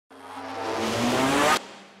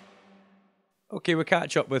Okay, we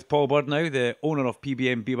catch up with Paul Byrne now, the owner of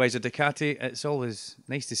PBM Be Wiser Ducati. It's always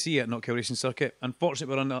nice to see you at Knockhill Racing Circuit.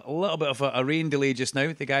 Unfortunately, we're on a little bit of a rain delay just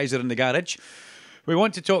now. The guys are in the garage. We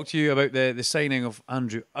want to talk to you about the signing of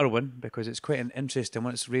Andrew Irwin because it's quite an interesting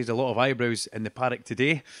one. It's raised a lot of eyebrows in the paddock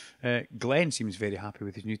today. Glenn seems very happy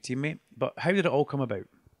with his new teammate. But how did it all come about?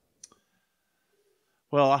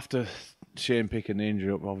 Well, after Shane picking the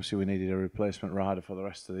injury up, obviously we needed a replacement rider for the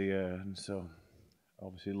rest of the year. And so,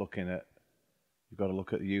 obviously you've got to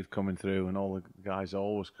look at the youth coming through, and all the guys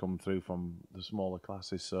always come through from the smaller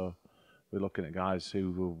classes. So we're looking at guys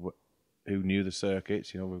who knew the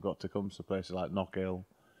circuits. You know, we've got to come to places like Knockhill,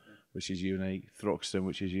 which is unique, Thruxton,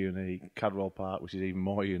 which is unique, Cadwell Park, which is even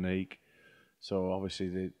more unique. So obviously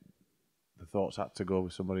the thoughts had to go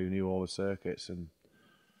with somebody who knew all the circuits, and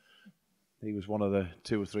he was one of the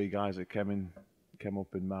 2 or 3 guys that came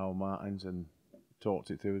up in Mao Martins and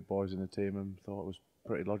talked it through with boys in the team and thought it was a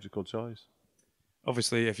pretty logical choice.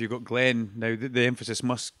 Obviously, if you've got Glenn, now the emphasis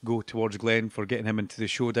must go towards Glenn for getting him into the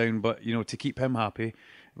showdown, but, you know, to keep him happy.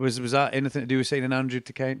 Was that anything to do with signing Andrew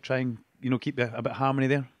to try and, you know, keep a bit of harmony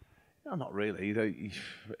there? No, not really.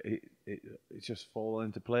 It's just fallen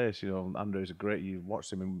into place. You know, Andrew's you've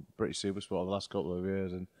watched him in British Supersport the last couple of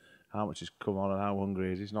years and how much he's come on and how hungry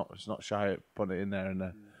he is. He's not shy at putting it in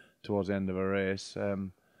there towards the end of a race.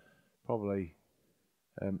 Probably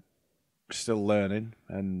still learning,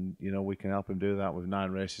 and you know we can help him do that with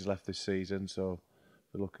 9 races left this season. So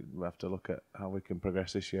we have to look at how we can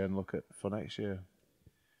progress this year and look at for next year.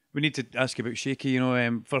 We need to ask you about Shaky. You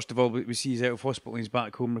know, first of all, we see he's out of hospital and he's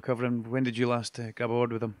back home recovering. When did you last grab a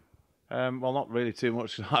word with him? Well, not really too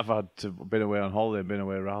much. I've been away on holiday, been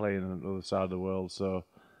away rallying on the other side of the world. So,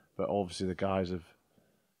 but obviously the guys have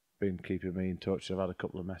been keeping me in touch. I've had a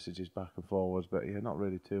couple of messages back and forwards, but yeah, not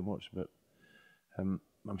really too much. But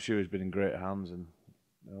I'm sure he's been in great hands, and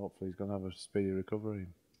hopefully he's going to have a speedy recovery.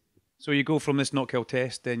 So you go from this Knockhill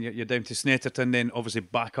test, then you're down to Snetterton, then obviously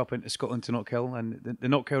back up into Scotland to Knockhill. And the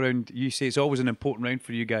Knockhill round, you say it's always an important round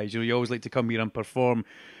for you guys. You know, you always like to come here and perform.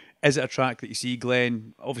 Is it a track that you see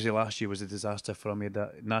Glenn? Obviously last year was a disaster for him. He had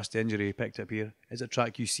that nasty injury he picked up here. Is it a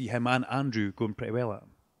track you see him and Andrew going pretty well at?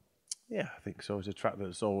 Yeah, I think so. It's a track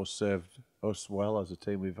that's always served us well as a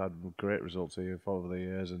team. We've had great results here over the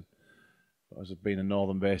years, and as being a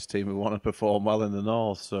northern-based team, we want to perform well in the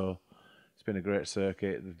north. So it's been a great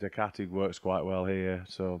circuit. The Ducati works quite well here,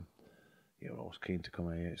 so you're always keen to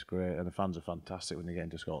come here. It's great, and the fans are fantastic when you get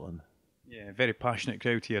into Scotland. Yeah, very passionate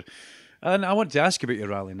crowd here. And I want to ask you about your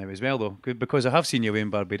rally now as well, though, because I have seen you away in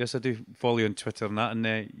Barbados. I do follow you on Twitter and that,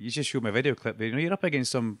 and you just showed me a video clip there. You know, you're up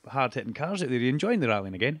against some hard-hitting cars out there. Are you enjoying the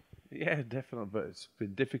rallying again? Yeah, definitely, but it's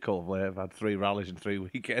been difficult of late. I've had 3 rallies in 3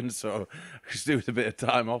 weekends, so I could do with a bit of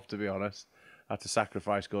time off, to be honest. I had to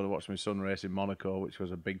sacrifice going to watch my son race in Monaco, which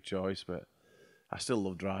was a big choice, but I still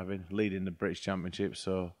love driving, leading the British Championship,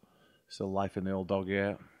 so still life in the old dog,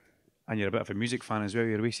 yeah. And you're a bit of a music fan as well.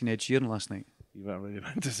 You were racing Ed Sheeran last night. You weren't really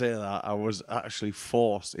meant to say that. I was actually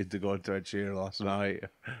forced into going to Ed Sheeran last night.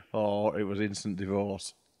 Oh, it was instant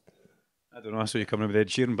divorce. I don't know, I saw you coming in with Ed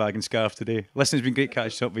Sheeran bag and scarf today. Listen, it's been great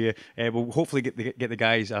catching up with you. We'll hopefully get the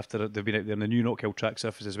guys after they've been out there on the new Knockhill track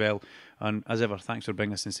surface as well. And as ever, thanks for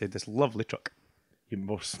bringing us inside this lovely truck. You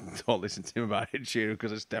must not listen to him about Ed Sheeran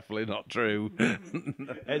because it's definitely not true.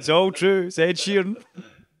 It's all true. It's Ed Sheeran.